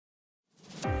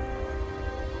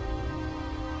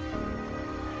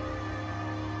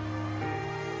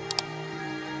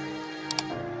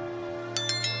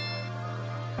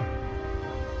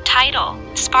title,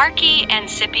 Sparky and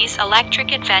Sippy's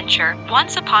Electric Adventure.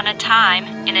 Once upon a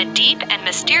time, in a deep and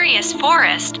mysterious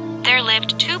forest, there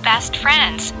lived two best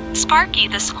friends, Sparky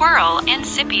the squirrel and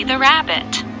Sippy the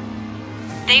rabbit.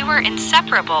 They were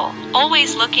inseparable,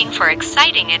 always looking for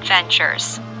exciting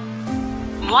adventures.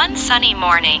 One sunny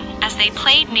morning, as they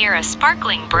played near a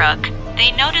sparkling brook,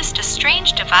 they noticed a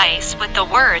strange device with the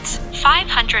words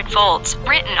 500 volts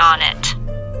written on it.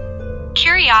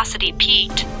 Curiosity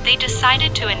piqued, they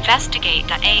decided to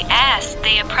investigate. As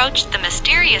they approached the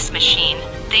mysterious machine,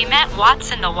 they met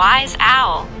Watson the wise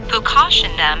owl, who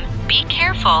cautioned them, "Be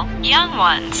careful, young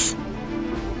ones.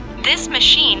 This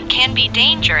machine can be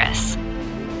dangerous."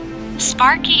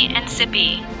 Sparky and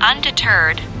Sippy,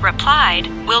 undeterred, replied,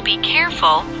 "We'll be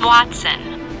careful, Watson.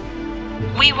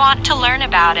 We want to learn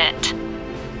about it."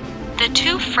 The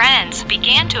two friends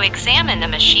began to examine the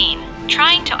machine,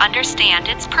 trying to understand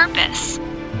its purpose.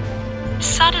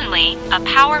 Suddenly, a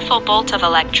powerful bolt of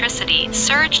electricity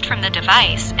surged from the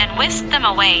device and whisked them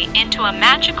away into a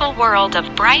magical world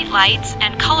of bright lights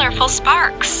and colorful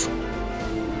sparks.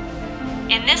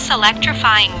 In this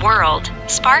electrifying world,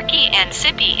 Sparky and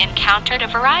Sippy encountered a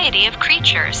variety of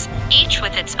creatures, each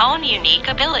with its own unique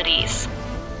abilities.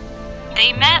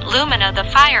 They met Lumina the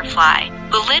firefly,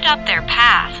 who lit up their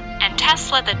path, and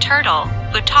Tesla the turtle,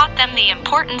 who taught them the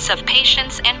importance of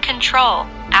patience and control.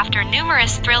 After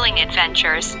numerous thrilling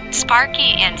adventures,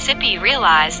 Sparky and Sippy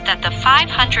realized that the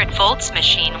 500 volts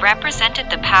machine represented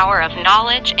the power of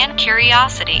knowledge and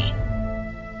curiosity.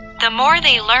 The more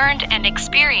they learned and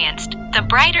experienced, the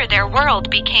brighter their world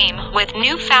became. With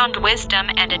newfound wisdom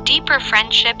and a deeper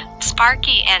friendship,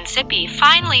 Sparky and Sippy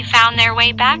finally found their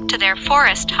way back to their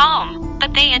forest home,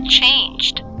 but they had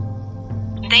changed.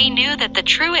 They knew that the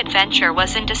true adventure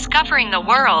was in discovering the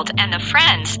world and the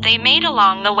friends they made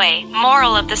along the way.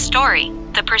 Moral of the story: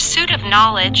 the pursuit of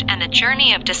knowledge and the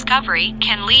journey of discovery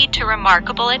can lead to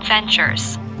remarkable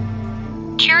adventures.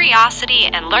 Curiosity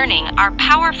and learning are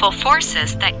powerful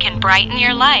forces that can brighten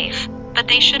your life, but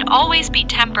they should always be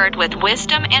tempered with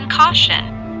wisdom and caution.